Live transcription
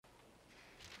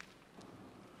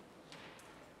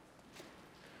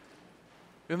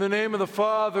In the name of the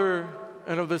Father,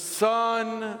 and of the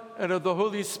Son, and of the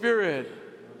Holy Spirit.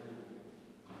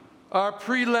 Our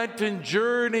pre-Lenten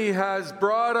journey has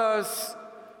brought us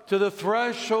to the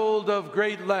threshold of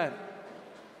Great Lent.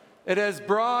 It has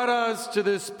brought us to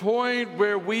this point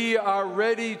where we are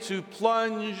ready to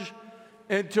plunge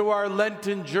into our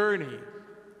Lenten journey.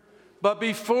 But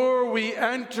before we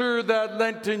enter that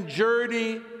Lenten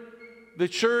journey, the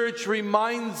Church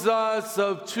reminds us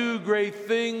of two great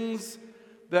things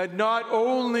that not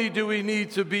only do we need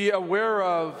to be aware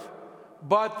of,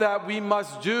 but that we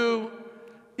must do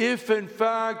if in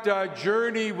fact our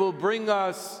journey will bring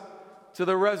us to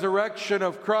the resurrection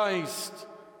of Christ.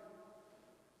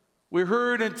 We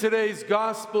heard in today's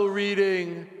gospel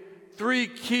reading three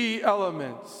key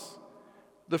elements.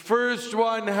 The first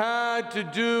one had to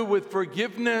do with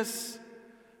forgiveness,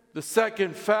 the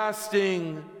second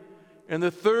fasting, and the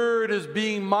third is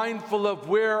being mindful of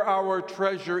where our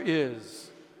treasure is.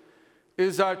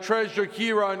 Is our treasure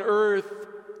here on earth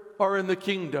or in the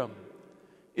kingdom?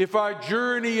 If our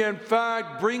journey, in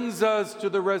fact, brings us to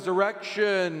the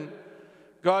resurrection,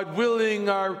 God willing,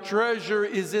 our treasure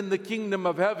is in the kingdom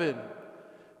of heaven.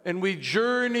 And we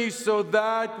journey so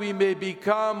that we may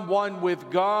become one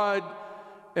with God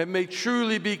and may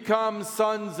truly become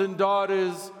sons and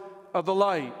daughters of the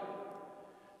light.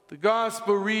 The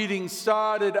gospel reading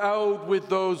started out with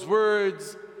those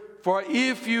words, "For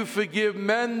if you forgive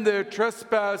men their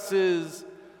trespasses,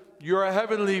 your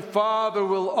heavenly Father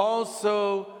will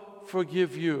also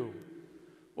forgive you."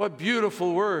 What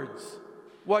beautiful words.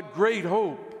 What great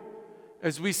hope.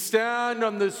 As we stand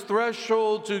on this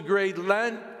threshold to Great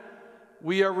Lent,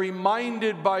 we are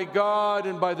reminded by God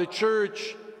and by the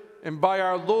Church and by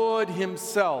our Lord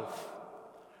Himself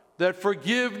that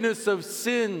forgiveness of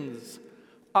sins,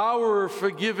 our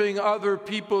forgiving other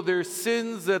people their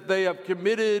sins that they have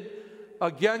committed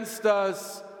against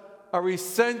us, are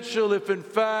essential if in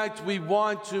fact we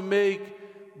want to make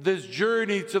this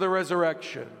journey to the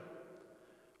resurrection.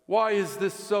 Why is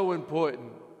this so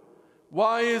important?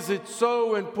 Why is it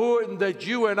so important that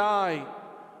you and I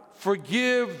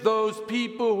forgive those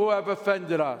people who have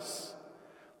offended us?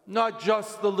 Not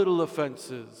just the little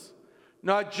offenses,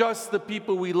 not just the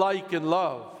people we like and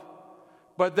love,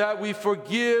 but that we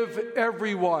forgive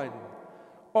everyone,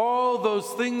 all those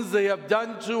things they have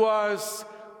done to us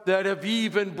that have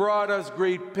even brought us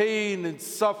great pain and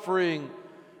suffering,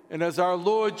 and as our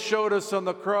Lord showed us on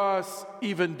the cross,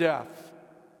 even death.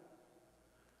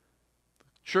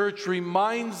 Church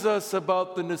reminds us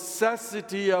about the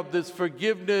necessity of this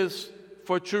forgiveness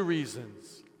for two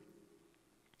reasons.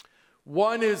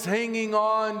 One is hanging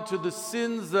on to the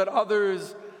sins that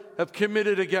others have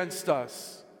committed against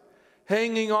us,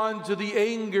 hanging on to the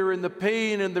anger and the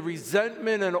pain and the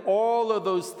resentment and all of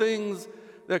those things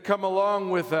that come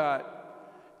along with that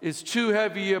is too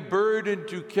heavy a burden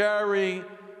to carry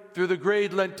through the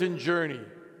great Lenten journey.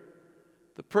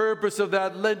 The purpose of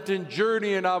that Lenten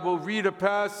journey, and I will read a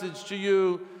passage to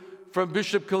you from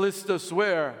Bishop Callistus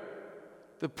Ware.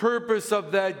 The purpose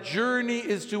of that journey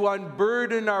is to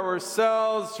unburden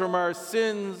ourselves from our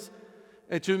sins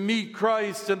and to meet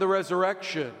Christ in the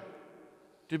resurrection,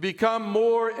 to become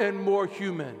more and more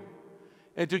human,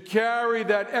 and to carry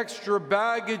that extra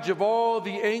baggage of all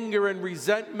the anger and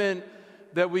resentment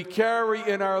that we carry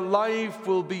in our life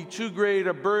will be too great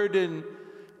a burden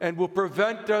and will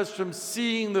prevent us from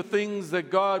seeing the things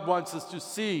that God wants us to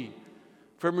see,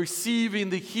 from receiving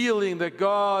the healing that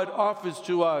God offers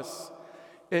to us,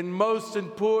 and most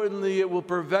importantly, it will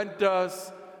prevent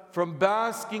us from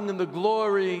basking in the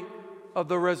glory of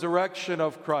the resurrection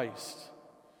of Christ.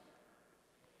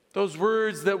 Those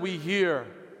words that we hear,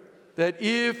 that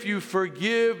if you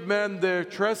forgive men their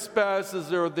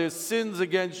trespasses or their sins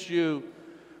against you,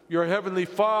 your heavenly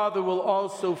Father will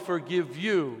also forgive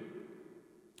you,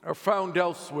 are found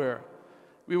elsewhere.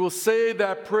 We will say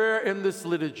that prayer in this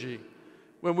liturgy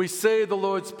when we say the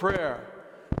Lord's Prayer.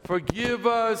 Forgive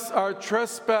us our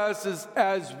trespasses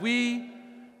as we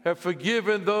have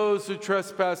forgiven those who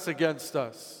trespass against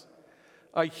us.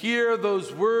 I hear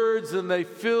those words and they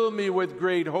fill me with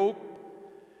great hope,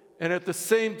 and at the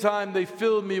same time they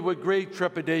fill me with great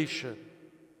trepidation.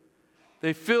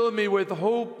 They fill me with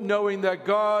hope knowing that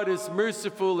God is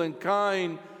merciful and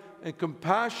kind and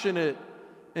compassionate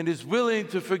and is willing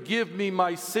to forgive me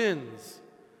my sins.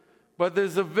 But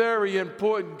there's a very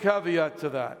important caveat to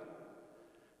that.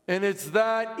 And it's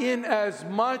that in as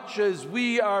much as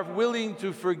we are willing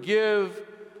to forgive,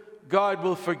 God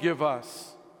will forgive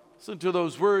us. Listen to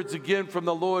those words again from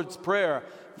the Lord's Prayer.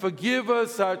 Forgive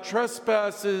us our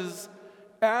trespasses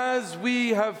as we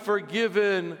have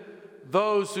forgiven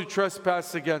those who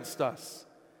trespass against us.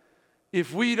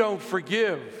 If we don't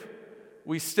forgive,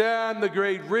 we stand the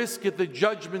great risk at the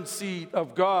judgment seat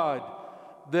of God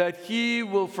that He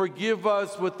will forgive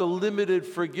us with the limited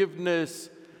forgiveness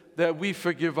that we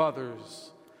forgive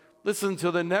others. Listen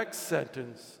to the next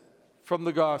sentence from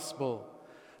the Gospel.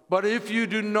 But if you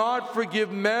do not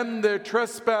forgive men their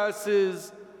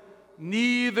trespasses,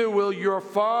 neither will your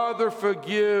Father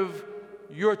forgive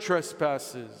your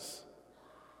trespasses.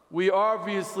 We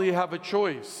obviously have a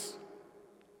choice.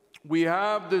 We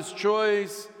have this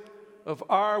choice of,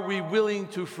 are we willing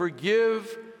to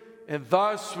forgive? And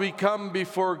thus we come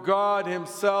before God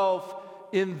Himself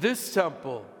in this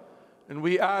temple, and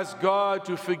we ask God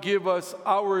to forgive us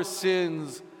our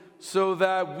sins so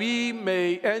that we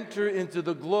may enter into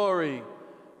the glory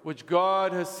which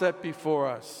God has set before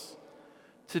us.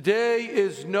 Today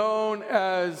is known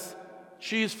as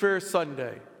Cheese Fair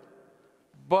Sunday,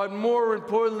 but more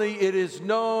importantly, it is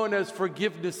known as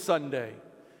Forgiveness Sunday.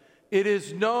 It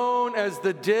is known as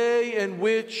the day in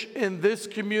which, in this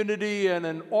community and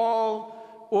in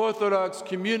all Orthodox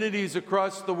communities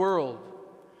across the world,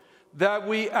 that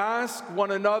we ask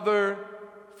one another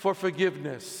for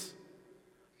forgiveness.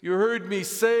 You heard me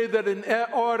say that in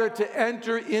order to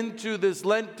enter into this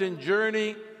Lenten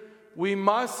journey, we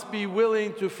must be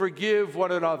willing to forgive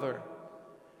one another.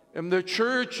 And the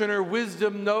Church in her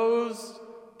wisdom knows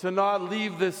to not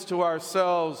leave this to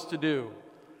ourselves to do.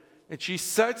 And she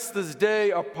sets this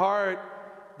day apart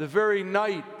the very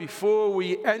night before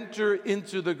we enter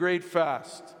into the great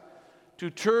fast, to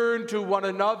turn to one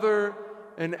another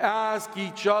and ask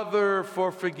each other for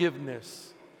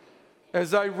forgiveness.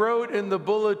 As I wrote in the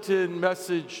bulletin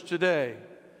message today,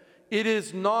 it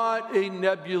is not a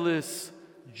nebulous,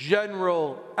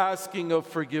 general asking of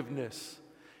forgiveness.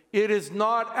 It is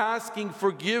not asking,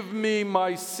 forgive me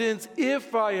my sins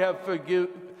if I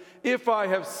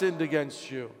have sinned against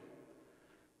you.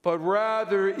 But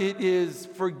rather it is,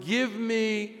 forgive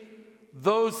me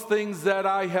those things that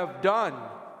I have done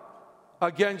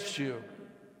against you.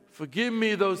 Forgive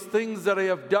me those things that I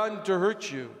have done to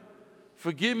hurt you.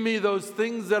 Forgive me those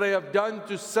things that I have done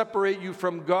to separate you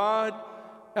from God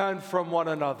and from one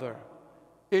another.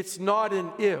 It's not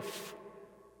an if.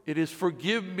 It is,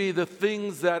 forgive me the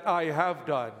things that I have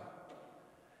done.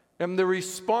 And the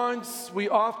response we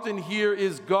often hear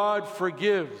is, God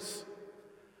forgives.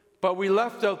 But we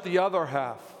left out the other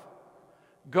half.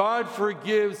 God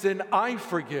forgives and I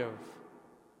forgive.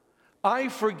 I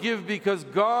forgive because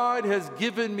God has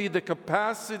given me the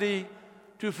capacity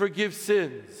to forgive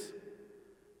sins.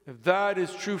 If that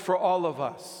is true for all of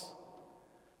us.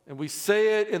 And we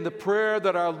say it in the prayer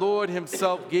that our Lord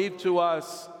Himself gave to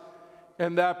us.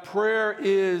 And that prayer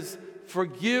is,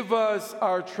 forgive us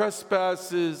our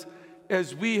trespasses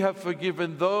as we have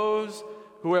forgiven those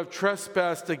who have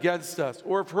trespassed against us,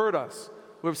 or have hurt us,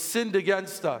 who have sinned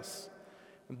against us.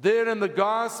 And then in the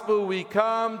Gospel, we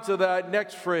come to that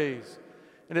next phrase,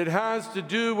 and it has to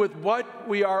do with what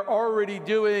we are already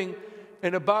doing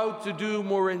and about to do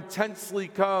more intensely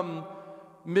come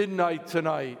midnight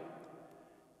tonight.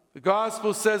 The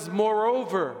Gospel says,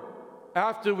 moreover,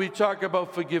 after we talk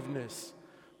about forgiveness,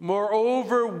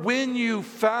 moreover, when you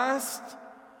fast,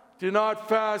 do not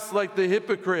fast like the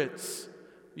hypocrites.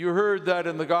 You heard that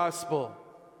in the Gospel.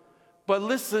 But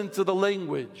listen to the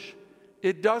language.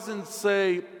 It doesn't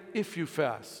say if you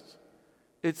fast.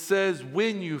 It says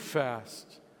when you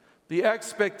fast. The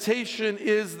expectation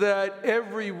is that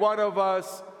every one of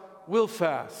us will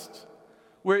fast.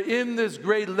 We're in this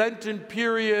great Lenten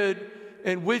period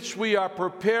in which we are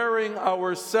preparing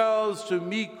ourselves to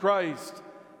meet Christ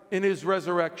in His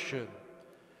resurrection.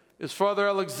 As Father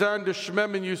Alexander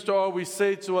Schmemann used to always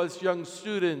say to us young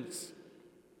students,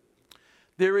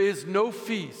 there is no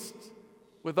feast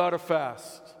without a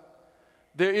fast.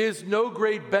 There is no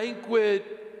great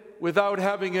banquet without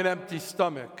having an empty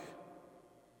stomach.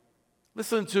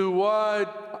 Listen to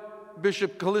what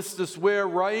Bishop Callistus Ware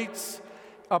writes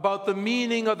about the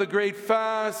meaning of the great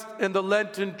fast and the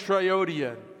Lenten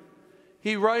Triodion.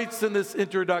 He writes in this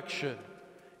introduction,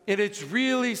 and it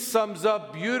really sums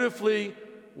up beautifully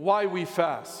why we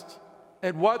fast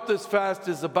and what this fast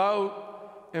is about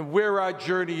and where our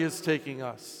journey is taking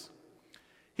us.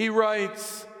 He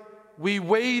writes, we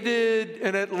waited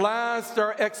and at last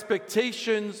our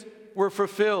expectations were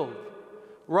fulfilled,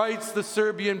 writes the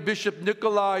Serbian Bishop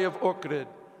Nikolai of Ohrid,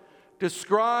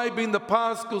 describing the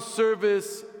Paschal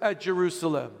service at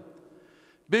Jerusalem.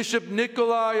 Bishop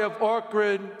Nikolai of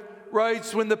Ohrid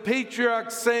writes, when the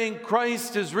patriarchs sang,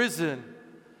 Christ is risen,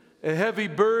 a heavy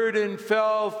burden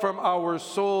fell from our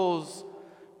souls.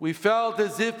 We felt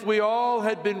as if we all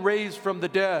had been raised from the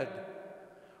dead.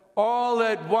 All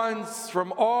at once,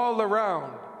 from all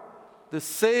around, the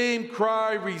same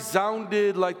cry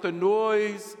resounded like the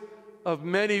noise of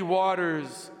many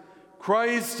waters.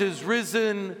 Christ is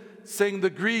risen, sang the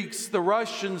Greeks, the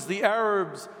Russians, the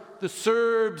Arabs, the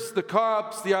Serbs, the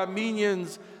Copts, the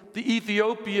Armenians, the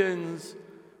Ethiopians,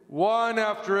 one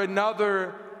after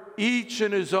another, each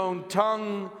in his own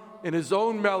tongue, in his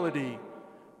own melody,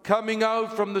 coming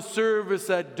out from the service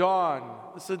at dawn.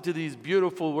 Listen to these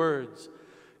beautiful words.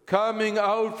 Coming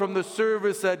out from the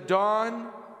service at dawn,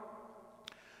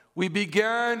 we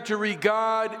began to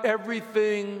regard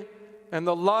everything in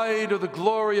the light of the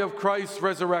glory of Christ's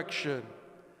resurrection,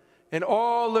 and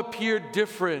all appeared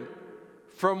different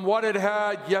from what it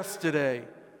had yesterday.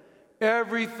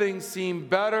 Everything seemed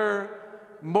better,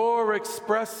 more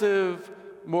expressive,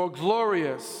 more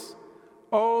glorious.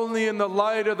 Only in the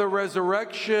light of the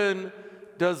resurrection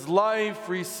does life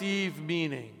receive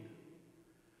meaning.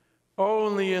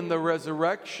 Only in the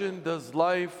resurrection does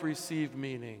life receive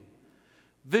meaning.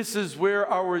 This is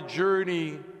where our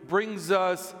journey brings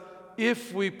us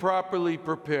if we properly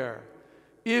prepare,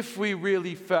 if we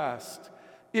really fast,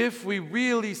 if we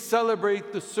really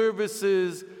celebrate the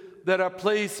services that are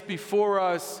placed before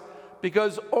us,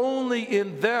 because only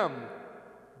in them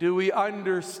do we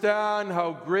understand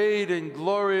how great and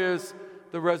glorious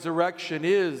the resurrection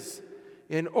is.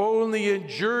 And only in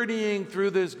journeying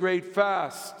through this great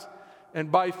fast,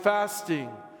 and by fasting,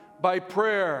 by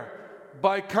prayer,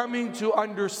 by coming to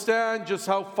understand just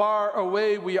how far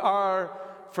away we are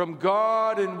from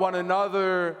God and one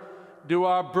another, do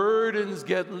our burdens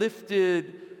get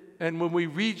lifted. And when we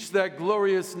reach that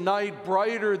glorious night,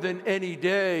 brighter than any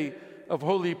day of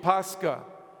Holy Pascha,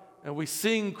 and we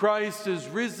sing Christ is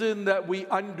risen, that we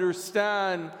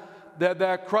understand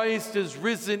that Christ is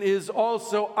risen is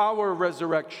also our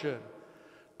resurrection.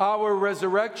 Our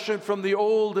resurrection from the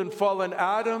old and fallen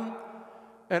Adam,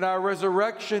 and our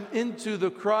resurrection into the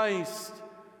Christ,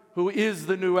 who is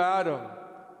the new Adam.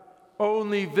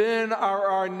 Only then are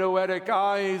our noetic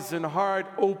eyes and heart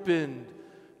opened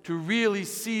to really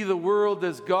see the world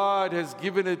as God has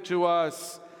given it to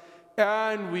us,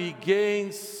 and we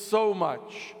gain so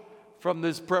much from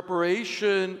this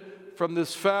preparation, from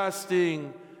this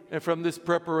fasting, and from this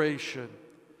preparation.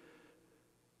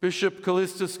 Bishop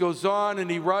Callistus goes on and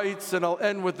he writes, and I'll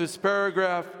end with this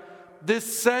paragraph,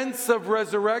 this sense of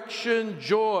resurrection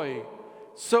joy,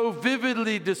 so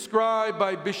vividly described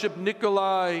by Bishop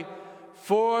Nicolai,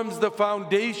 forms the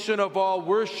foundation of all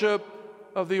worship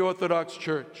of the Orthodox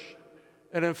Church.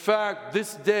 And in fact,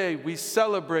 this day we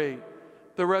celebrate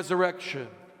the resurrection.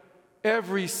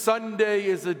 Every Sunday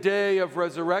is a day of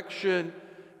resurrection.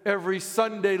 Every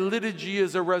Sunday liturgy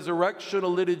is a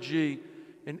resurrectional liturgy.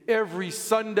 And every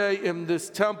Sunday in this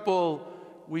temple,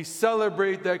 we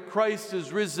celebrate that Christ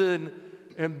is risen,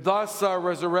 and thus our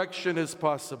resurrection is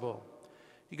possible.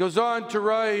 He goes on to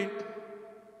write,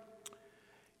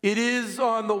 it is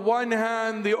on the one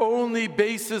hand the only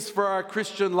basis for our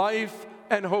Christian life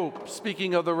and hope,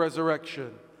 speaking of the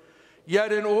resurrection.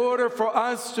 Yet in order for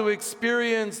us to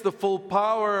experience the full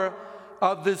power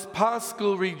of this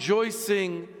paschal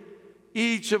rejoicing,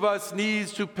 each of us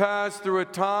needs to pass through a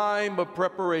time of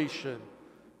preparation.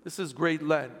 This is Great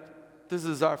Lent. This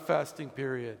is our fasting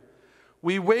period.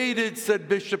 We waited, said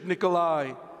Bishop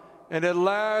Nicolai, and at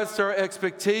last our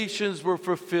expectations were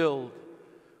fulfilled.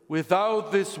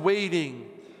 Without this waiting,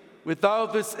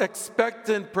 without this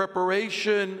expectant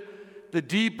preparation, the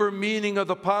deeper meaning of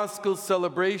the Paschal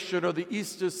celebration or the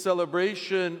Easter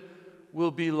celebration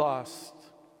will be lost.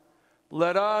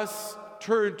 Let us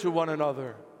turn to one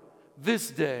another this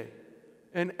day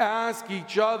and ask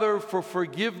each other for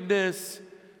forgiveness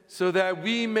so that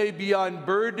we may be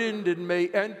unburdened and may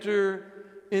enter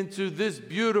into this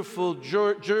beautiful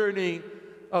journey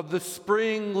of the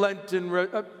spring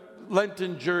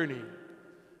Lenten journey.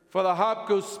 Father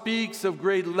Hopko speaks of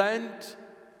Great Lent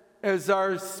as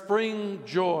our spring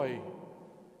joy.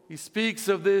 He speaks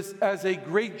of this as a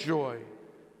great joy.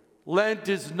 Lent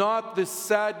is not the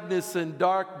sadness and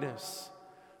darkness,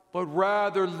 but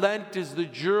rather Lent is the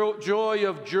joy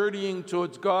of journeying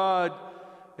towards God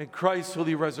and Christ's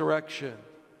holy resurrection.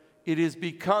 It is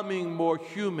becoming more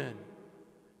human.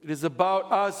 It is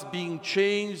about us being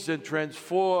changed and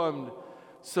transformed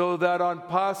so that on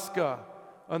Pascha,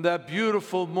 on that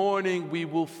beautiful morning, we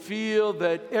will feel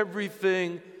that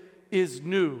everything is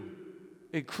new,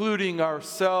 including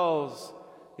ourselves,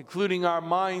 including our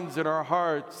minds and our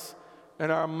hearts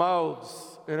and our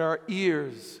mouths and our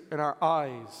ears and our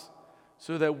eyes,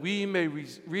 so that we may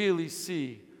really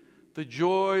see the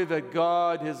joy that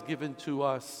God has given to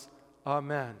us.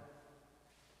 Amen.